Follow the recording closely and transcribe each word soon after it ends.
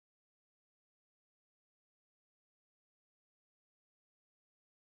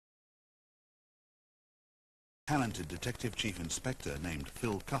talented Detective Chief Inspector named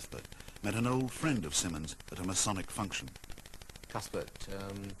Phil Cuthbert met an old friend of Simmons at a Masonic function. Cuthbert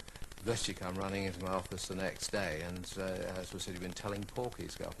eventually come running into my office the next day and as we said, you've been telling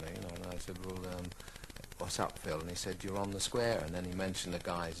porkies, Governor, you know, and I said, well, what's up, Phil? And he said, you're on the square, and then he mentioned the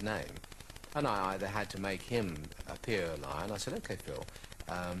guy's name. And I either had to make him appear a liar, and I said, okay, Phil,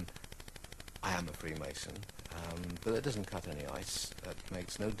 I am a Freemason, but that doesn't cut any ice. That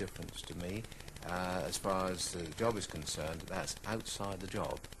makes no difference to me. As far as the job is concerned, that's outside the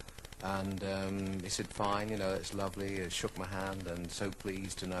job. And he said, fine, you know, it's lovely. He shook my hand and so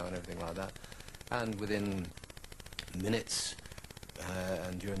pleased to know and everything like that. And within minutes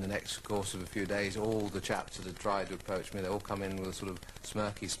and during the next course of a few days, all the chaps that had tried to approach me, they all come in with sort of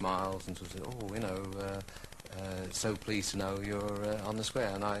smirky smiles and sort of said, oh, you know, so pleased to know you're on the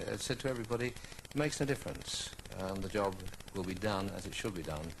square. And I said to everybody, it makes no difference. The job will be done as it should be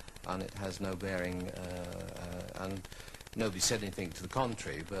done, and it has no bearing, and nobody said anything to the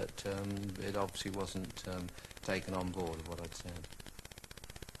contrary, but it obviously wasn't taken on board of what I'd said.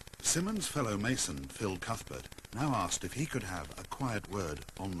 Simmons' fellow Mason, Phil Cuthbert, now asked if he could have a quiet word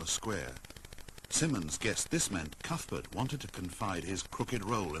on the square. Simmons guessed this meant Cuthbert wanted to confide his crooked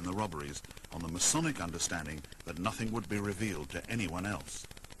role in the robberies on the Masonic understanding that nothing would be revealed to anyone else.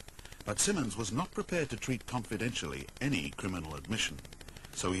 But Simmons was not prepared to treat confidentially any criminal admission,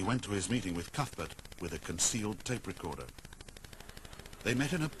 so he went to his meeting with Cuthbert with a concealed tape recorder. They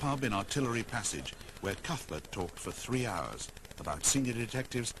met in a pub in Artillery Passage, where Cuthbert talked for 3 hours about senior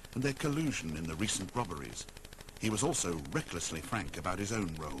detectives and their collusion in the recent robberies. He was also recklessly frank about his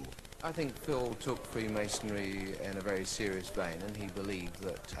own role. I think Phil took Freemasonry in a very serious vein, and he believed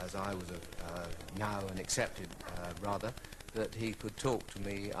that, as I was now an accepted rather, that he could talk to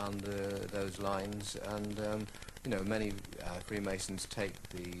me under those lines, and you know, many Freemasons take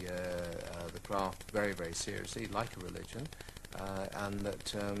the craft very, very seriously, like a religion, and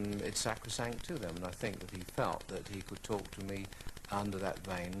that it's sacrosanct to them. And I think that he felt that he could talk to me under that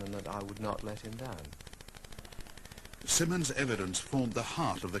vein and that I would not let him down. Simmons' evidence formed the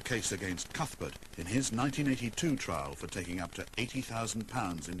heart of the case against Cuthbert in his 1982 trial for taking up to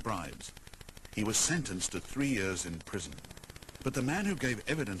 £80,000 in bribes. He was sentenced to 3 years in prison. But the man who gave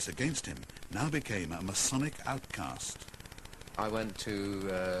evidence against him now became a Masonic outcast. I went to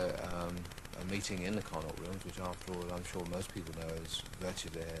a meeting in the Connaught Rooms, which after all I'm sure most people know is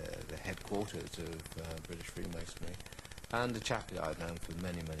virtually the headquarters of British Freemasonry. And a chap that I'd known for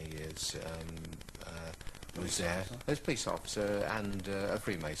many, many years was there. There's a police officer and a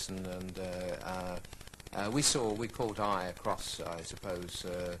Freemason, and we caught eye across, I suppose,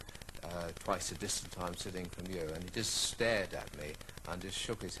 twice the distance I'm sitting from you, and he just stared at me and just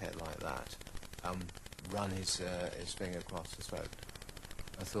shook his head like that and run his finger across his throat.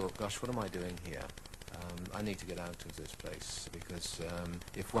 I thought, gosh, what am I doing here? I need to get out of this place, because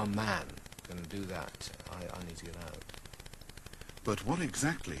if one man can do that, I need to get out. But what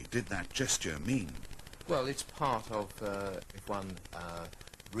exactly did that gesture mean? Well, it's part of, if one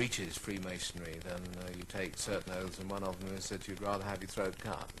breaches Freemasonry, then you take certain oaths, and one of them is that you'd rather have your throat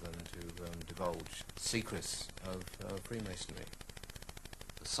cut than to divulge secrets of Freemasonry.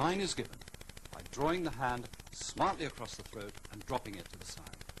 The sign is given by drawing the hand smartly across the throat and dropping it to the side.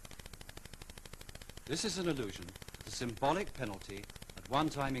 This is an allusion to the symbolic penalty at one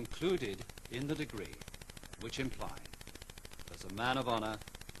time included in the degree, which implied, as a man of honor,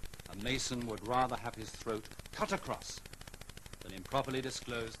 a Mason would rather have his throat cut across than improperly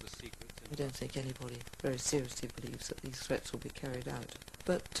disclose the secrets. I don't think anybody very seriously believes that these threats will be carried out.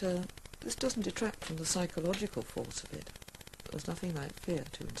 But this doesn't detract from the psychological force of it. There's nothing like fear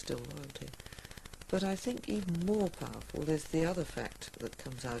to instill loyalty. But I think even more powerful is the other fact that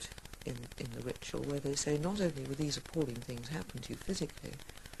comes out in the ritual, where they say not only will these appalling things happen to you physically,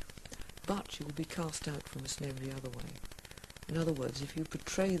 but you will be cast out from us in every other way. In other words, if you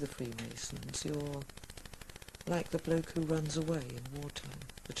betray the Freemasons, you're like the bloke who runs away in wartime,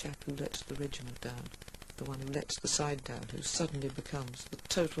 the chap who lets the regiment down, the one who lets the side down, who suddenly becomes the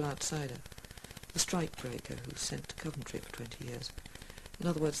total outsider, the strikebreaker who's sent to Coventry for 20 years. In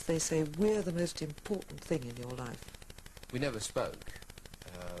other words, they say, we're the most important thing in your life. We never spoke.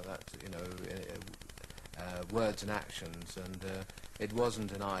 Words and actions, and it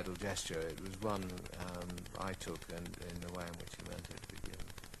wasn't an idle gesture. It was one I took in the way in which he meant it to be given.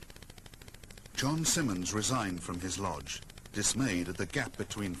 John Simmons resigned from his lodge, dismayed at the gap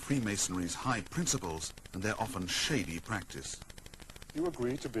between Freemasonry's high principles and their often shady practice. You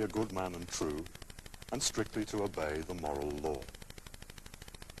agree to be a good man and true, and strictly to obey the moral law.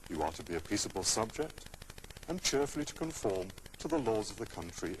 You are to be a peaceable subject, and cheerfully to conform to the laws of the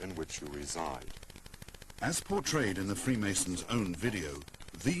country in which you reside. As portrayed in the Freemasons' own video,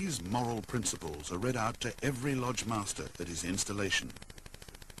 these moral principles are read out to every lodge master at his installation.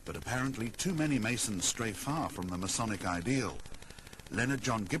 But apparently too many Masons stray far from the Masonic ideal. Leonard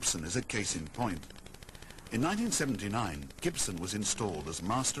John Gibson is a case in point. In 1979, Gibson was installed as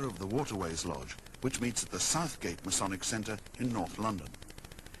Master of the Waterways Lodge, which meets at the Southgate Masonic Centre in North London.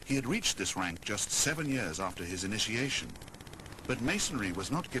 He had reached this rank just 7 years after his initiation. But Masonry was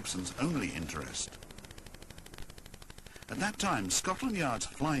not Gibson's only interest. At that time, Scotland Yard's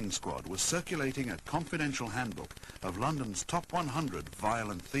flying squad was circulating a confidential handbook of London's top 100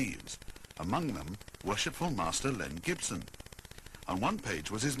 violent thieves, among them Worshipful Master Len Gibson. On one page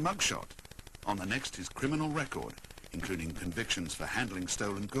was his mugshot, on the next his criminal record, including convictions for handling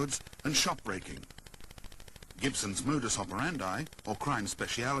stolen goods and shop breaking. Gibson's modus operandi, or crime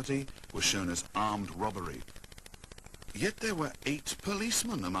speciality, was shown as armed robbery. Yet there were 8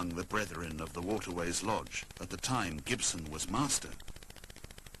 policemen among the brethren of the Waterways Lodge at the time Gibson was master.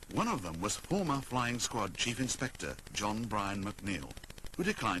 One of them was former Flying Squad Chief Inspector John Bryan McNeill, who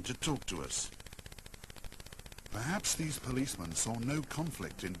declined to talk to us. Perhaps these policemen saw no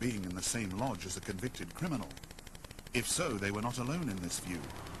conflict in being in the same lodge as a convicted criminal. If so, they were not alone in this view,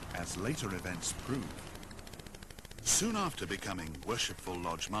 as later events proved. Soon after becoming Worshipful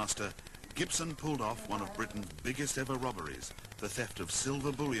Lodge Master, Gibson pulled off one of Britain's biggest ever robberies, the theft of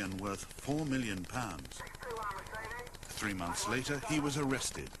silver bullion worth £4 million. 3 months later, he was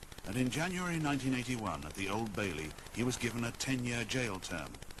arrested, and in January 1981 at the Old Bailey, he was given a 10-year jail term,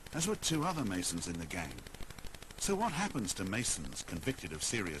 as were 2 other Masons in the gang. So what happens to Masons convicted of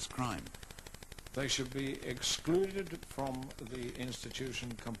serious crime? They should be excluded from the institution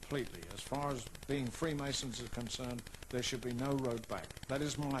completely. As far as being Freemasons is concerned, there should be no road back. That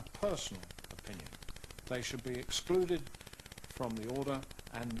is my personal opinion. They should be excluded from the order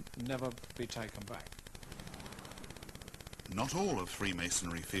and never be taken back. Not all of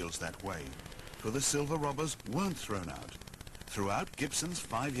Freemasonry feels that way, for the silver robbers weren't thrown out. Throughout Gibson's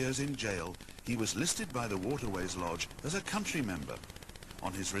 5 years in jail, he was listed by the Waterways Lodge as a country member.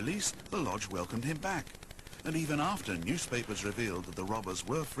 On his release, the lodge welcomed him back. And even after newspapers revealed that the robbers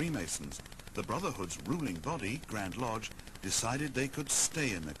were Freemasons, the Brotherhood's ruling body, Grand Lodge, decided they could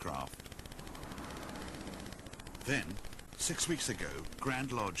stay in the craft. Then, 6 weeks ago,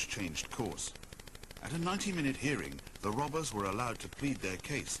 Grand Lodge changed course. At a 90-minute hearing, the robbers were allowed to plead their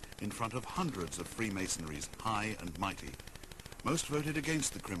case in front of hundreds of Freemasonry's high and mighty. Most voted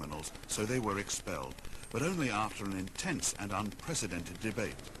against the criminals, so they were expelled, but only after an intense and unprecedented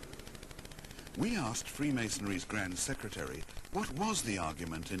debate. We asked Freemasonry's Grand Secretary what was the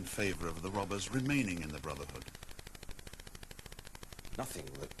argument in favour of the robbers remaining in the Brotherhood. Nothing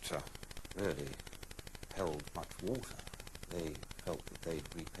that really held much water. They felt that they'd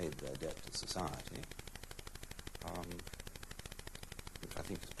repaid their debt to society, which I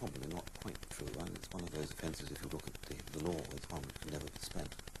think is probably not quite true. And it's one of those offences, if you look at the law, it's one which can never be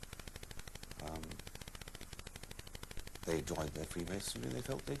spent. They joined their Freemasonry, they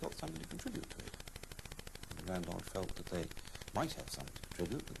felt they got something to contribute to it. And the Grand Lodge felt that they might have something to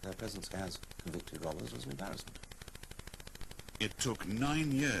contribute, but their presence as convicted robbers was an embarrassment. It took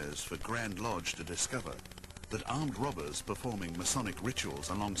 9 years for Grand Lodge to discover that armed robbers performing Masonic rituals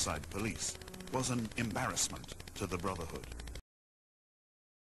alongside police was an embarrassment to the Brotherhood.